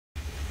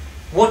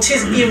What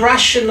is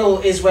irrational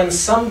is when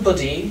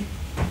somebody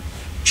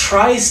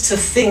tries to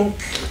think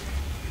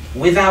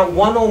without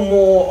one or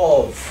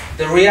more of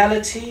the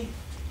reality,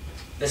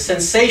 the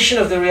sensation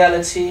of the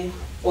reality,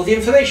 or the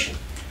information.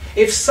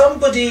 If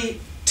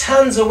somebody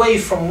turns away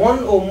from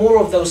one or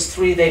more of those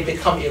three, they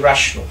become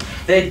irrational.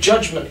 Their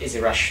judgment is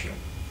irrational.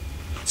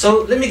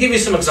 So let me give you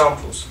some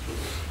examples.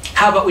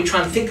 How about we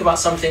try and think about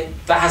something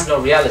that has no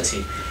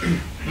reality?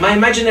 My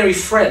imaginary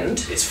friend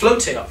is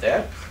floating up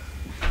there.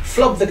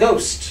 Flob the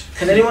ghost.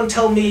 Can anyone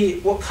tell me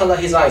what colour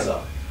his eyes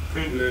are?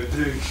 Very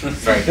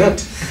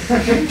good.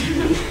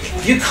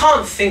 You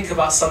can't think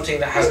about something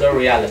that has no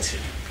reality.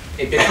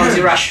 It becomes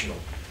irrational.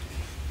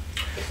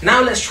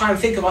 Now let's try and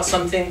think about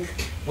something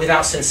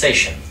without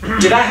sensation.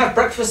 Did I have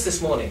breakfast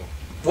this morning?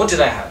 What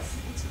did I have?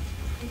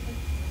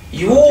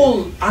 You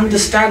all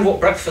understand what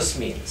breakfast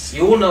means.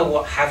 You all know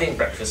what having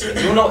breakfast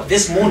means. You all know what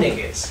this morning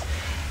is.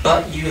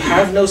 But you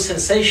have no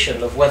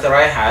sensation of whether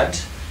I had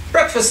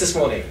breakfast this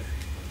morning.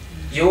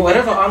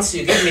 Whatever answer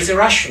you give me is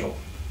irrational.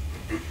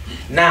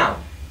 Now,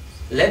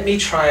 let me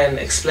try and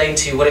explain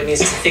to you what it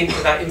means to think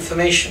without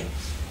information.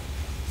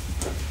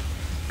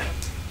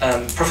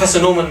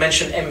 Professor Norman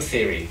mentioned M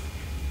theory.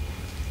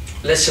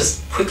 Let's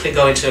just quickly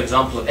go into an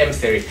example of M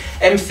theory.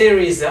 M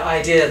theory is the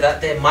idea that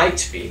there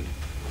might be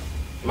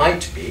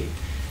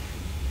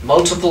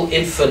multiple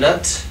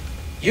infinite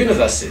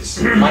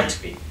universes. Might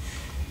be.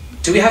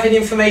 Do we have any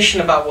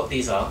information about what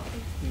these are?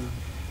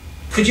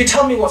 Could you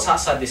tell me what's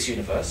outside this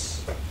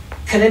universe?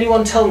 Can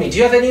anyone tell me? Do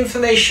you have any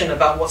information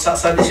about what's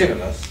outside this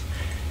universe?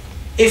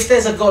 If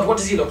there's a God, what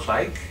does he look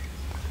like?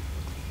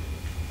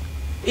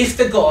 If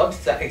the God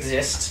that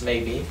exists,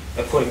 maybe,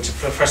 according to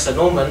Professor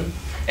Norman,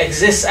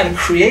 exists and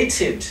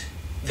created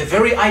the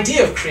very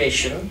idea of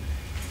creation,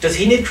 does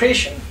he need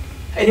creation?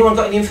 Anyone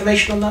got any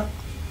information on that?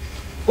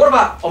 What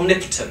about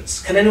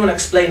omnipotence? Can anyone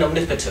explain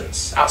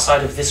omnipotence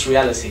outside of this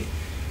reality?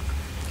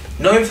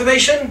 No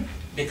information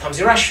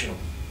becomes irrational.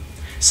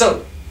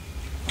 So,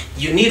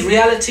 you need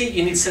reality,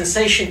 you need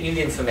sensation, you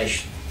need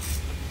information.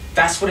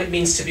 That's what it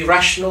means to be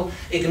rational.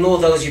 Ignore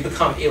those, you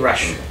become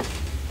irrational.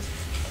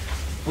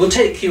 We'll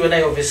take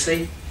Q&A,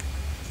 obviously.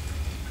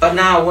 But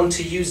now I want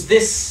to use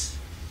this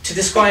to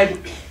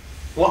describe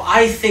what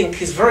I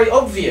think is very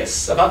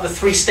obvious about the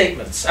three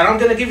statements. And I'm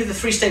going to give you the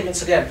three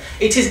statements again.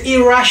 It is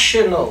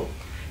irrational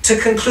to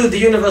conclude the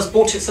universe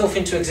brought itself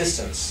into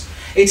existence.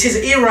 It is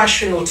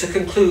irrational to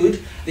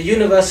conclude the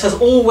universe has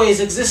always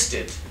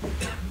existed.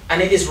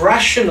 And it is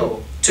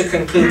rational to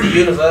conclude the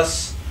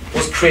universe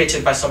was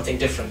created by something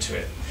different to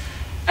it.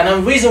 And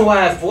the reason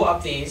why I've brought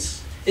up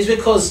these is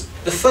because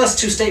the first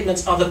two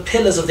statements are the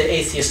pillars of the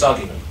atheist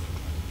argument.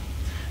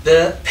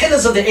 The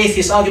pillars of the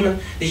atheist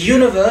argument: the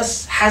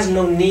universe has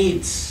no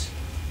needs,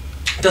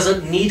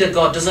 doesn't need a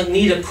God, doesn't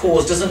need a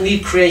cause, doesn't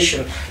need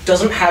creation,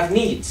 doesn't have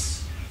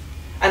needs.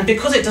 And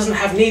because it doesn't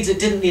have needs, it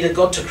didn't need a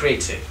God to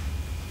create it.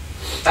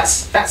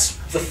 That's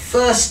the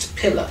first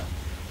pillar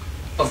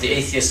of the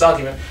atheist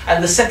argument.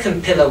 And the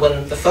second pillar,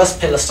 when the first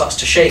pillar starts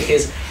to shake,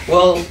 is,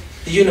 well,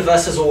 the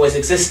universe has always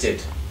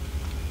existed.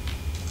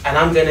 And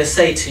I'm going to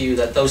say to you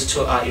that those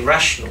two are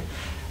irrational.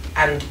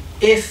 And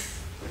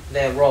if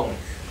they're wrong,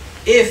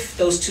 if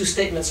those two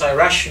statements are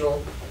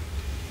irrational,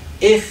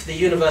 if the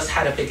universe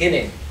had a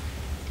beginning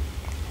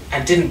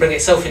and didn't bring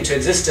itself into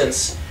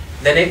existence,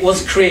 then it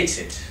was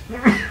created.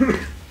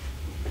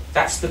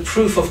 That's the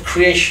proof of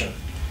creation.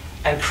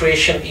 And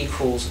creation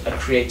equals a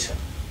creator,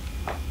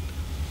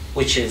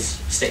 which is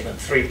statement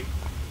 3.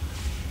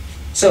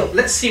 So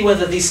let's see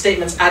whether these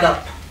statements add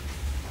up.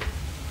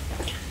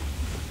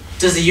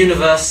 Does the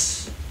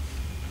universe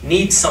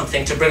need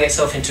something to bring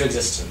itself into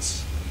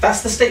existence?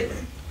 That's the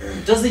statement.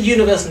 Does the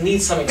universe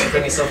need something to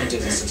bring itself into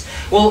existence?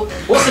 Well,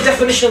 what's the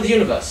definition of the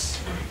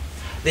universe?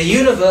 The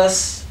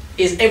universe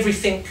is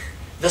everything,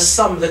 the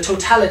sum, the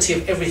totality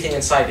of everything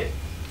inside it.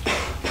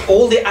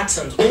 All the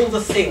atoms, all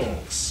the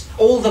things,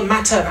 all the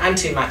matter and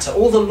antimatter,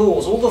 all the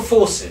laws, all the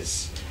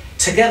forces,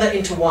 together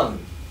into one.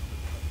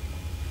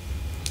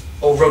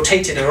 Or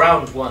rotated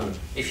around one,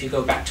 if you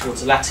go back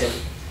towards Latin,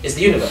 is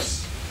the universe.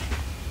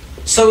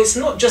 So it's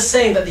not just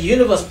saying that the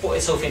universe brought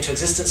itself into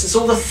existence, it's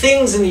all the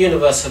things in the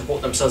universe have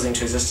brought themselves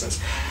into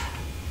existence.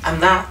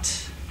 And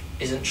that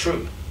isn't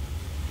true.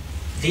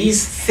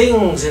 These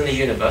things in the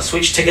universe,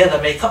 which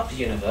together make up the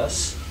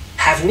universe,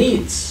 have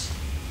needs.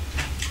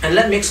 And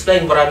let me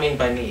explain what I mean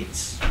by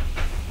needs.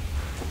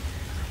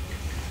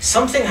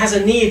 Something has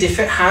a need if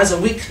it has a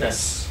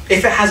weakness,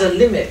 if it has a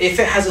limit, if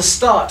it has a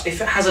start,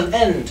 if it has an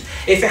end,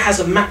 if it has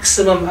a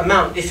maximum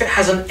amount, if it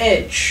has an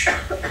edge,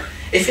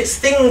 if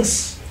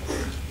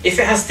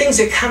it has things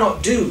it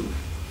cannot do,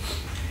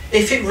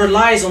 if it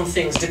relies on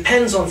things,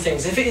 depends on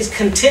things, if it is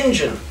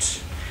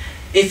contingent,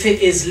 if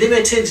it is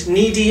limited,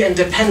 needy, and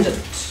dependent.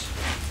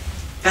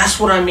 That's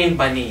what I mean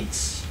by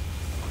needs.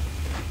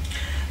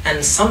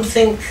 And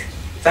something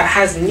that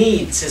has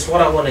needs is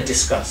what I want to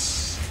discuss.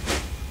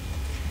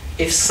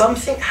 If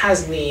something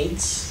has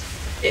needs,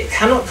 it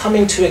cannot come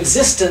into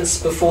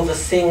existence before the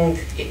thing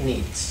it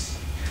needs.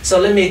 So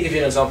let me give you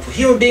an example.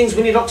 Human beings,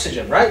 we need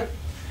oxygen, right?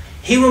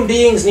 Human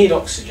beings need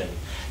oxygen.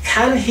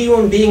 Can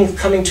human beings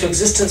come into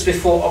existence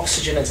before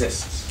oxygen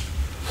exists?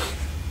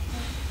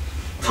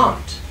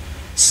 Can't.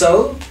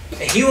 So,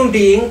 a human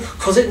being,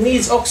 because it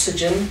needs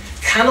oxygen,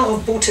 cannot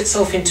have brought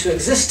itself into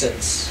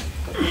existence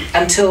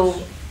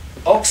until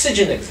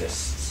oxygen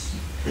exists.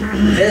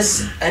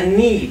 There's a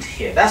need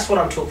here. That's what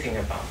I'm talking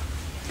about.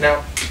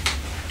 Now,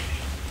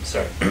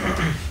 sorry.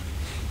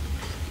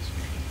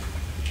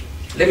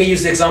 Let me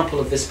use the example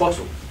of this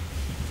bottle.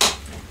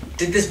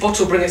 Did this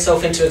bottle bring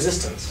itself into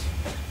existence?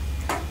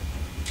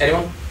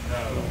 Anyone?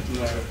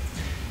 No.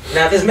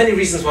 Now, there's many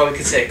reasons why we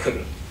could say it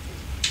couldn't.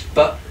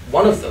 But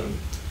one of them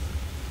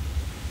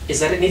is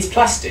that it needs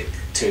plastic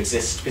to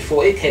exist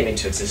before it came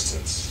into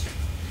existence.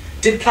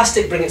 Did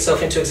plastic bring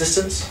itself into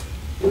existence?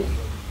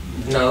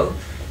 No,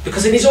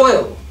 because it needs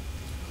oil.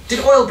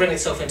 Did oil bring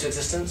itself into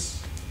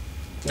existence?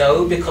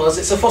 No, because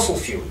it's a fossil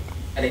fuel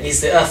and it needs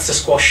the earth to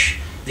squash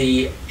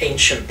the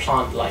ancient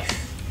plant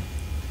life.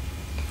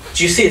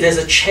 Do you see there's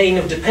a chain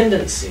of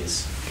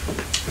dependencies?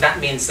 That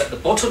means that the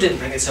bottle didn't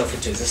bring itself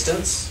into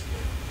existence,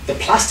 the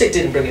plastic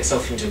didn't bring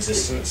itself into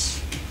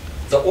existence,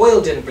 the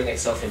oil didn't bring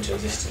itself into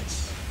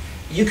existence.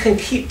 You can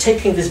keep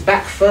taking this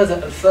back further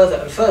and further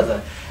and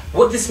further.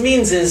 What this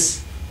means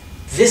is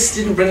this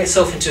didn't bring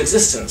itself into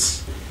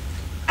existence,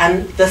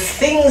 and the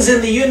things in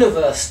the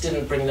universe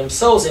didn't bring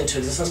themselves into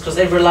existence because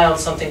they rely on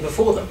something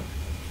before them.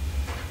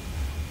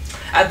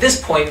 At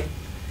this point,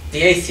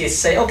 the atheists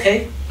say,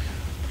 okay,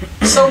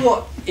 so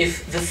what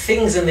if the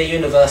things in the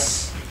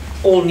universe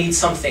all need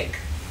something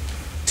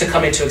to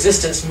come into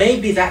existence?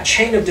 Maybe that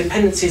chain of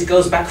dependencies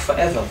goes back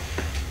forever,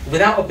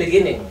 without a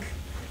beginning.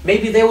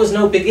 Maybe there was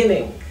no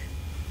beginning.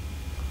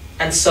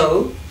 And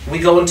so we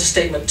go on to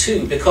statement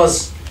 2,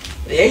 because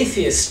the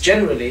atheists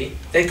generally,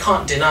 they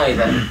can't deny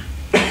that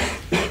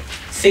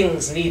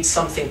things need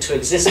something to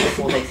exist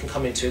before they can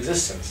come into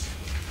existence.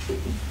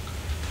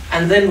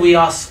 And then we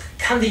ask,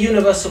 can the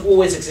universe have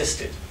always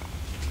existed?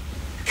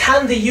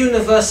 Can the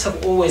universe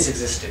have always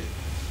existed?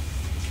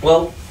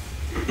 Well,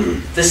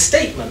 the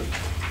statement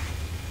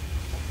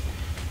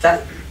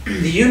that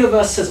the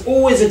universe has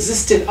always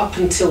existed up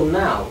until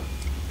now,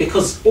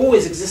 because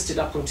always existed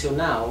up until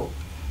now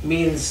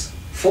means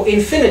for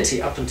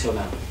infinity up until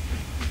now,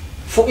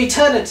 for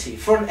eternity,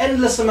 for an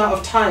endless amount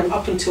of time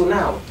up until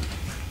now.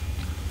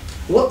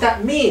 What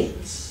that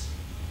means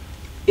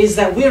is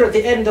that we're at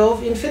the end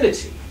of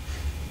infinity.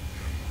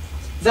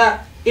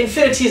 That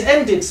infinity is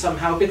ended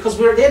somehow because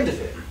we're at the end of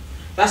it.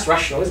 That's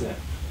rational, isn't it?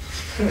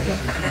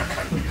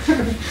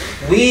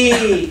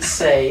 We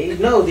say,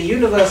 no, the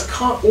universe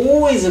can't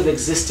always have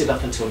existed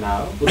up until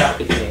now without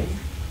beginning.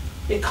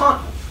 It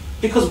can't have.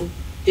 Because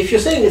if you're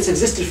saying it's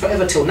existed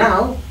forever till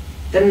now,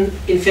 then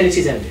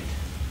infinity's ended.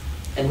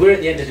 And we're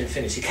at the end of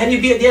infinity. Can you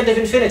be at the end of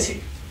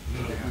infinity?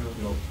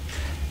 No.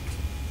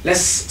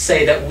 Let's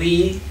say that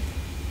we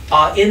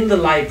are in the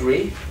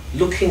library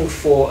looking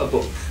for a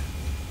book.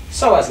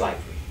 SOAS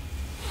library.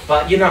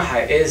 But you know how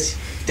it is,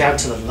 down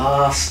to the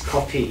last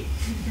copy.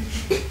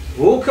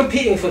 We're all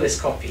competing for this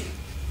copy.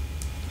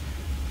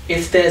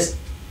 If there's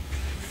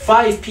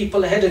 5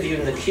 people ahead of you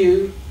in the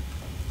queue,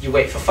 you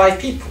wait for 5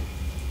 people,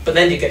 but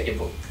then you get your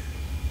book.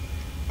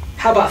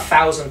 How about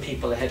 1,000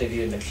 people ahead of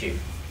you in the queue?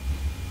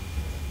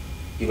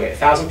 You wait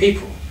 1,000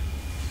 people.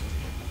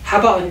 How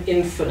about an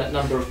infinite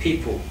number of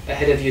people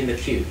ahead of you in the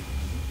queue?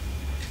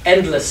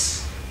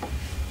 Endless,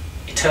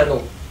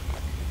 eternal.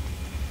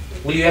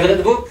 Will you ever get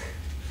the book?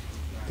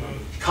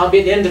 You can't be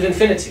at the end of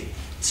infinity.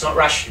 It's not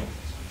rational.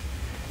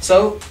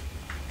 So,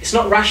 it's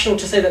not rational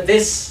to say that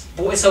this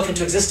brought itself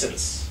into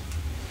existence.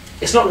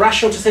 It's not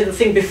rational to say the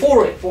thing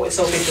before it brought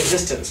itself into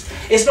existence.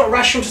 It's not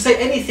rational to say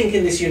anything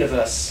in this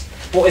universe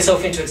brought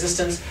itself into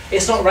existence.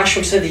 It's not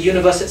rational to say the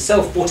universe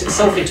itself brought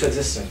itself into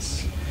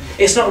existence.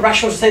 It's not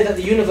rational to say that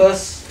the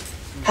universe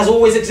has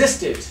always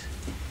existed.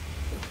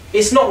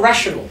 It's not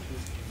rational.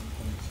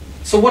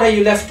 So what are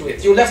you left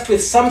with? You're left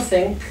with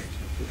something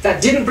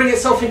that didn't bring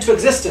itself into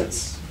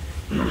existence,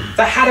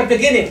 that had a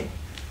beginning.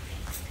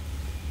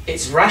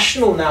 It's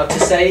rational now to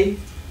say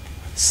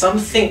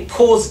something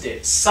caused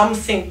it,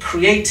 something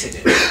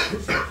created it.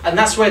 And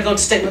that's where I go to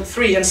statement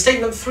 3. And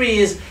statement 3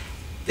 is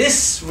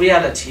this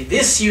reality,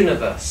 this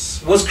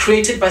universe, was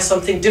created by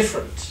something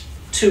different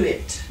to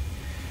it.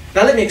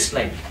 Now let me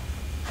explain.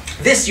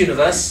 This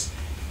universe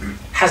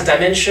has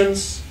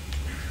dimensions,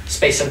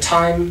 space and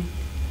time,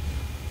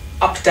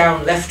 up,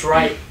 down, left,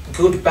 right,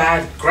 good,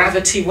 bad,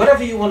 gravity,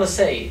 whatever you want to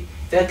say.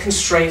 There are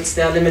constraints,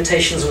 there are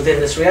limitations within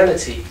this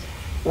reality.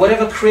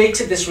 Whatever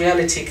created this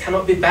reality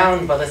cannot be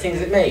bound by the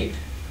things it made.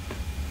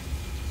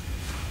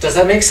 Does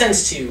that make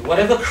sense to you?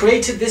 Whatever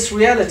created this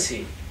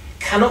reality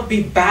cannot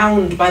be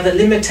bound by the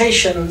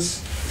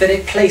limitations that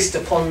it placed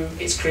upon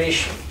its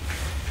creation.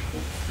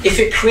 If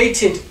it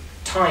created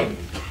time,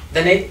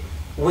 then it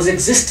was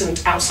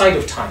existent outside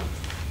of time.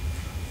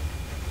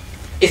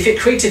 If it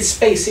created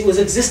space, it was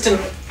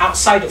existent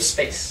outside of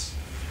space.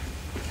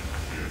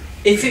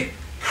 If it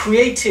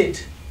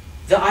created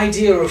the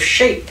idea of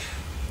shape,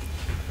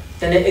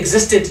 then it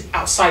existed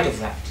outside of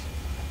that.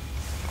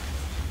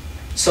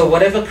 So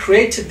whatever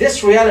created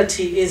this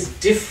reality is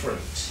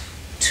different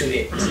to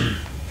it.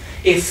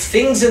 If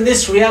things in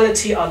this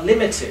reality are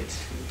limited,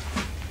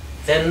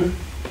 then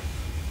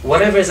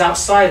whatever is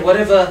outside,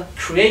 whatever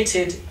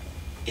created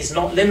is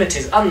not limited,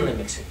 is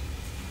unlimited.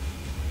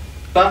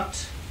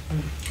 But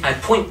I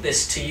point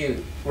this to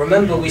you.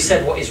 Remember, we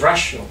said what is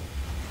rational.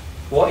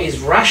 What is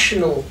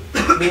rational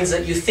means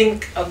that you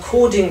think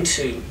according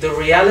to the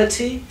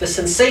reality, the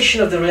sensation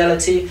of the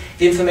reality,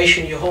 the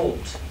information you hold.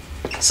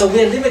 So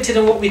we're limited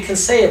in what we can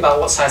say about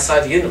what's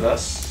outside the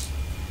universe.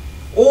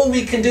 All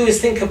we can do is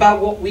think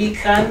about what we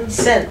can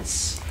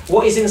sense,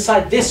 what is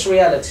inside this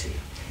reality.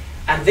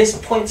 And this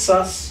points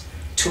us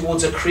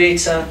towards a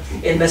creator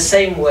in the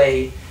same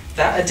way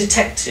that a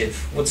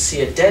detective would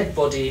see a dead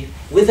body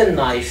with a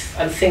knife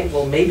and think,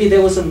 well, maybe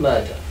there was a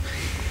murder.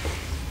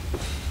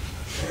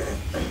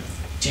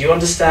 Do you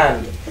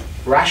understand?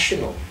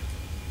 Rational.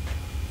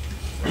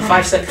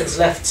 5 seconds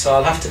left, so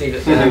I'll have to leave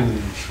it there.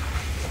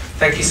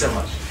 Thank you so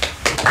much.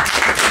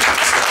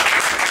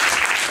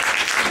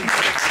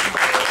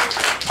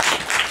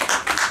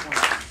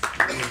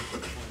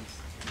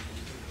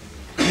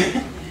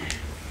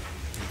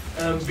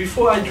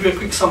 Before I do a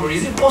quick summary,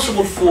 is it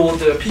possible for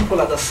the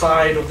people at the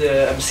side of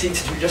the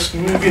seats to just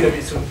move in a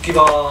bit to give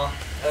our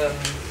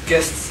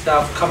guests that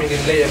are coming in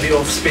later a bit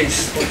of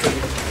space?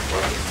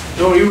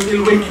 No,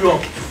 it'll wake you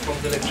up from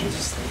the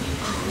lectures.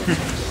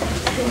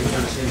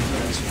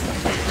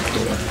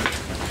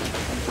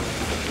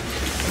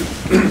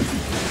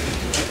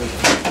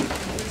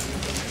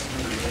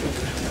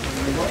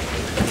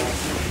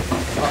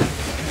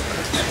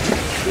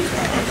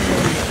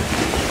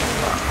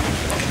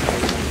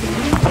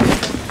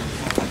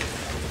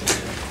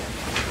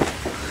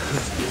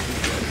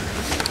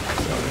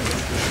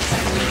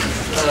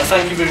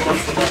 Thank you very much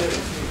for that.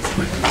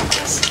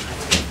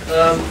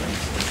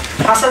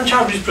 Hassan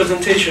Chaudhry's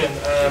presentation,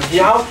 he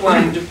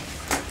outlined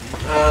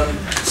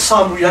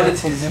some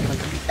realities.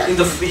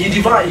 He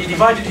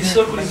divided his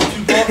circle into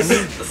 2 parts.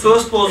 The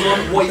first was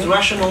on what is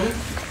rational,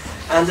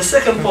 and the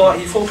second part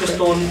he focused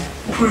on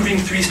proving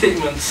 3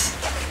 statements.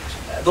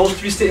 Those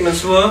 3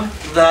 statements were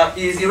that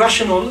it is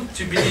irrational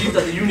to believe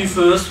that the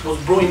universe was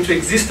brought into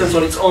existence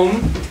on its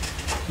own,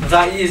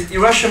 that it is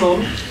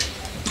irrational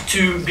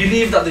to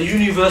believe that the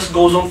universe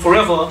goes on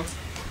forever,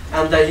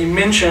 and that he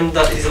mentioned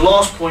that his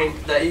last point,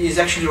 that it is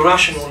actually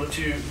rational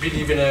to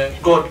believe in a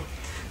God.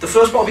 The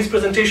first part of his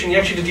presentation, he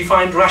actually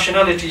defined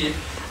rationality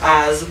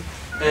as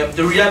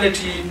the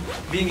reality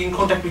being in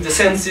contact with the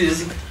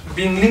senses,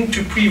 being linked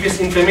to previous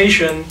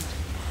information,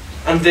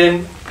 and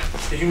then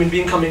the human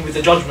being coming with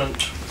a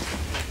judgment.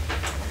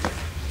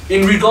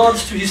 In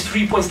regards to his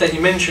 3 points that he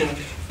mentioned,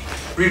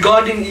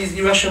 regarding it is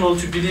irrational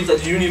to believe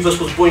that the universe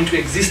was brought into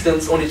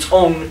existence on its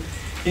own,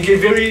 he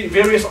gave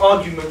various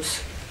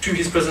arguments to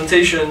his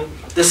presentation.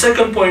 The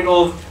second point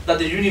of that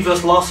the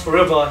universe lasts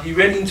forever, he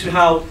went into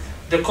how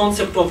the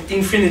concept of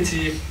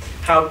infinity,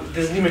 how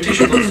there's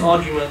limitations on this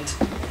argument,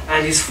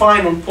 and his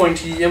final point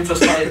he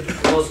emphasized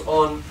was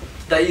on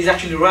that it is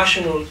actually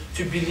rational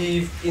to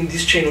believe in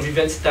this chain of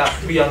events that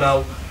we are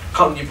now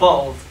currently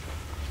part of.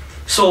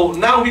 So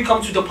now we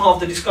come to the part of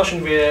the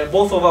discussion where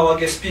both of our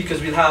guest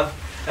speakers will have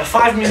a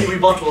 5-minute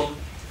rebuttal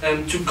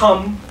to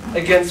come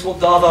against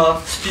what the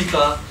other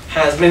speaker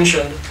has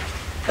mentioned.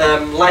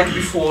 Like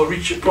before,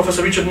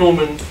 Professor Richard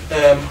Norman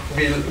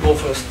will go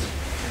first.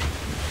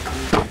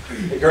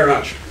 Thank you very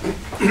much.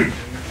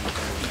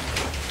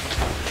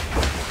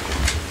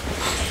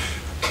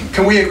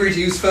 Can we agree to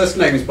use first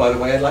names, by the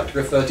way? I'd like to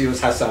refer to you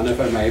as Hassan, if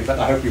I may, but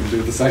I hope you will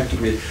do the same to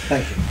me.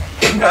 Thank you.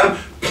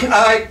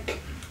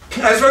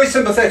 I was very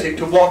sympathetic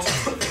to what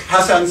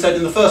Hassan said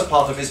in the first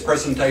part of his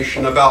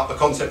presentation about the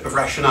concept of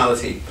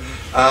rationality.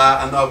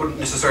 And I wouldn't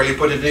necessarily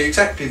put it in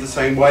exactly the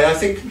same way. I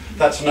think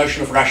that's a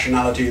notion of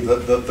rationality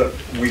that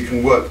we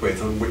can work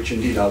with, and which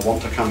indeed I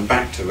want to come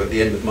back to at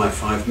the end of my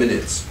 5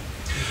 minutes.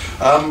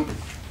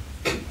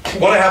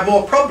 What I have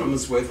more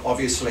problems with,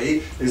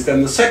 obviously, is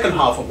then the second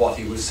half of what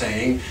he was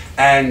saying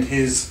and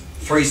his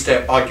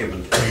 3-step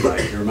argument,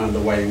 if you remember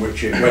the way in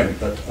which it went.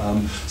 But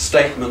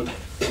statement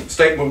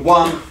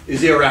 1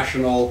 is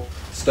irrational,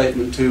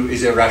 statement 2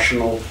 is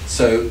irrational,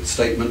 so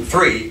statement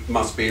 3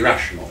 must be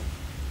rational.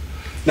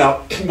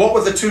 Now, what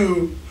were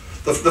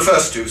the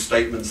first 2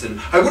 statements in?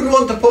 I wouldn't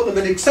want to put them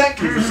in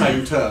exactly the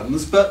same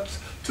terms, but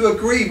to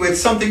agree with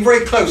something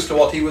very close to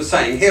what he was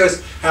saying.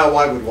 Here's how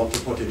I would want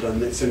to put it,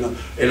 and it's in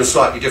a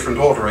slightly different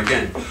order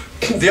again.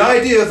 The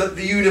idea that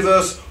the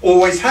universe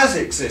always has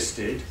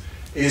existed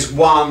is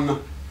one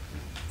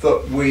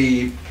that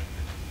we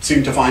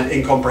seem to find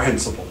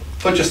incomprehensible,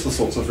 for just the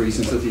sorts of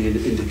reasons that he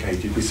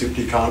indicated. We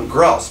simply can't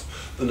grasp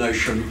the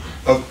notion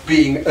of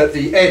being at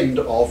the end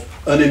of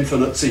an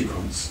infinite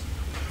sequence.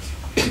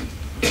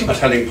 A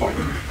telling point.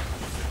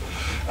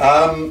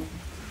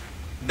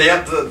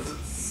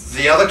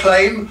 The other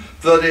claim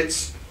that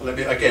it's, let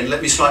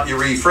me slightly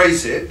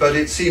rephrase it, but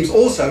it seems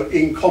also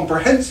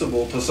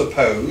incomprehensible to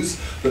suppose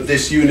that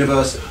this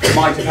universe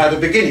might have had a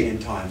beginning in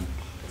time,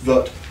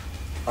 that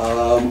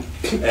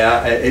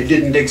it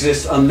didn't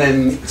exist and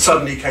then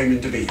suddenly came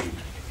into being.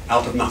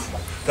 out of nothing.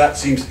 That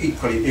seems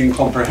equally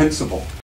incomprehensible.